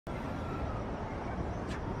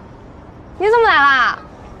你怎么来啦？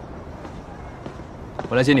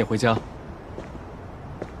我来接你回家。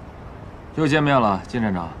又见面了，金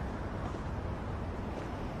站长。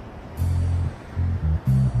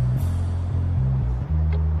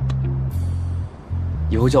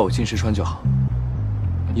以后叫我金石川就好。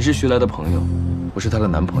你是徐来的朋友，我是她的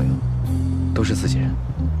男朋友，都是自己人。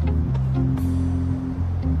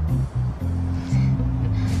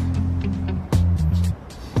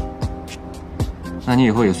那你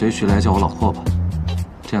以后也随徐来叫我老婆吧，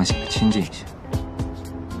这样显得亲近一些。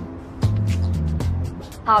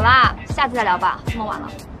好啦，下次再聊吧，这么晚了。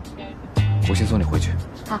我先送你回去。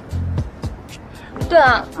好。对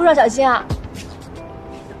了，路上小心啊。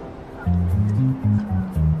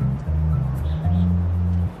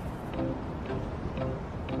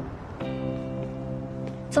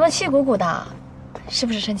怎么气鼓鼓的？是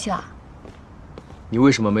不是生气了？你为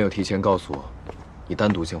什么没有提前告诉我，你单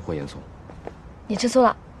独见霍言宗？你吃醋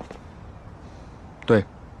了？对，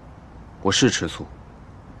我是吃醋。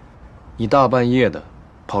你大半夜的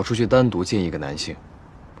跑出去单独见一个男性，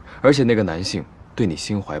而且那个男性对你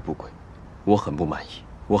心怀不轨，我很不满意，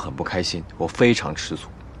我很不开心，我非常吃醋。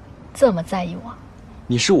这么在意我？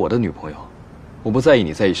你是我的女朋友，我不在意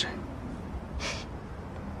你在意谁？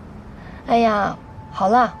哎呀，好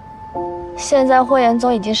了，现在霍言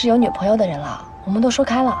宗已经是有女朋友的人了，我们都说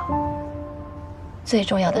开了。最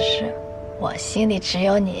重要的是，我心里只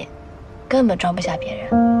有你，根本装不下别人。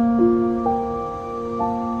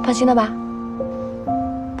放心了吧？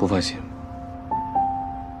不放心。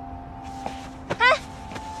哎，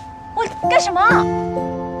我干什么？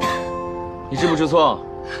你吃不吃醋？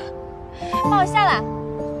放我下来！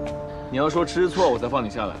你要说吃错，我才放你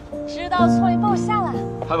下来。知道错，你放我下来！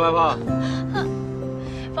害不害怕？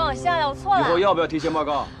放我下来，我错了。以后要不要提前报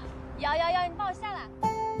告？要，你放我下来！